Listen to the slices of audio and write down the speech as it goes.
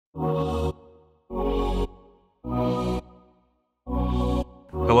Hello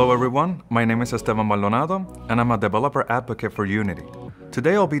everyone, my name is Esteban Maldonado, and I'm a developer advocate for Unity.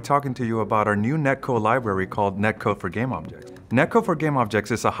 Today I'll be talking to you about our new Netcode library called Netcode for GameObjects. Netcode for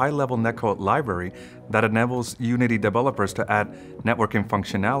GameObjects is a high-level Netcode library that enables Unity developers to add networking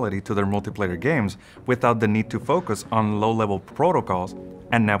functionality to their multiplayer games without the need to focus on low-level protocols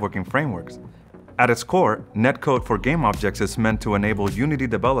and networking frameworks. At its core, Netcode for GameObjects is meant to enable Unity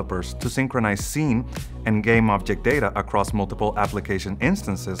developers to synchronize scene and game object data across multiple application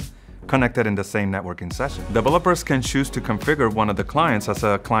instances connected in the same networking session. Developers can choose to configure one of the clients as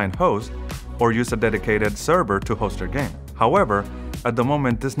a client host or use a dedicated server to host their game. However, at the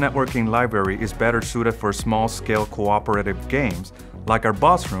moment, this networking library is better suited for small-scale cooperative games like our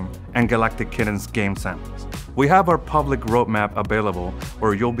Boss Room and Galactic Kittens game samples. We have our public roadmap available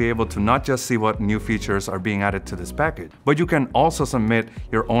where you'll be able to not just see what new features are being added to this package, but you can also submit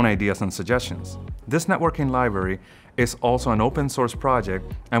your own ideas and suggestions. This networking library is also an open source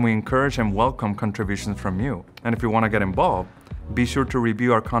project, and we encourage and welcome contributions from you. And if you want to get involved, be sure to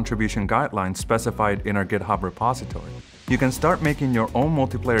review our contribution guidelines specified in our GitHub repository. You can start making your own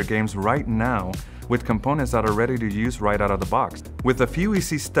multiplayer games right now with components that are ready to use right out of the box. With a few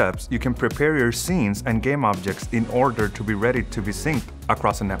easy steps, you can prepare your scenes and game objects in order to be ready to be synced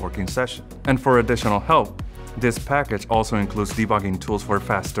across a networking session. And for additional help, this package also includes debugging tools for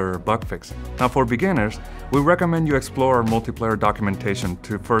faster bug fixing. Now for beginners, we recommend you explore our multiplayer documentation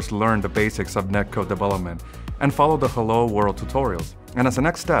to first learn the basics of netcode development and follow the Hello World tutorials. And as a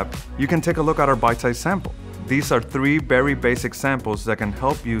next step, you can take a look at our bite-sized sample. These are 3 very basic samples that can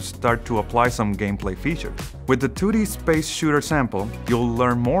help you start to apply some gameplay features. With the 2D space shooter sample, you'll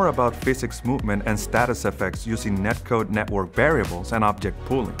learn more about physics, movement, and status effects using netcode network variables and object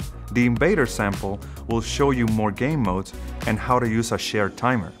pooling. The invader sample will show you more game modes and how to use a shared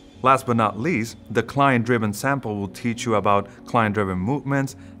timer. Last but not least, the client-driven sample will teach you about client-driven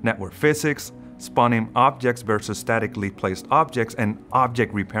movements, network physics, spawning objects versus statically placed objects, and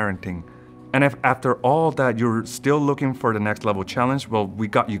object reparenting. And if after all that you're still looking for the next level challenge, well, we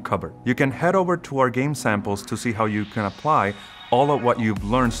got you covered. You can head over to our game samples to see how you can apply all of what you've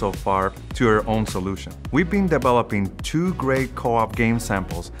learned so far to your own solution. We've been developing 2 great co-op game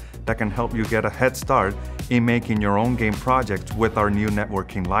samples that can help you get a head start in making your own game projects with our new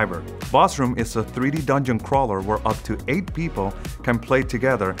networking library. Boss Room is a 3D dungeon crawler where up to 8 people can play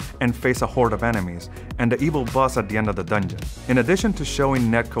together and face a horde of enemies and the evil boss at the end of the dungeon. In addition to showing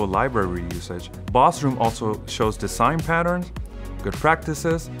netcode library usage, Boss Room also shows design patterns, good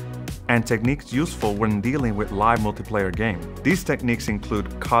practices, and techniques useful when dealing with live multiplayer games. These techniques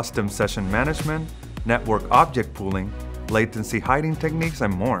include custom session management, network object pooling, latency hiding techniques,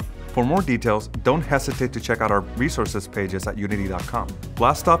 and more. For more details, don't hesitate to check out our resources pages at unity.com.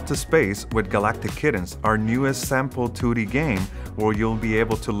 Blast off to space with Galactic Kittens, our newest sample 2D game where you'll be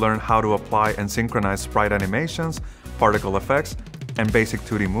able to learn how to apply and synchronize sprite animations, particle effects, and basic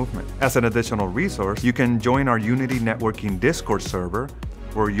 2D movement. As an additional resource, you can join our Unity Networking Discord server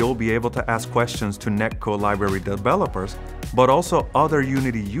where you'll be able to ask questions to netcode library developers, but also other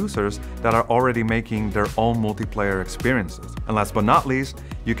Unity users that are already making their own multiplayer experiences. And last but not least,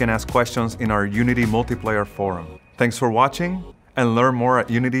 you can ask questions in our Unity multiplayer forum. Thanks for watching, and learn more at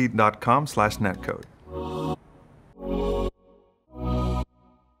unity.com/netcode.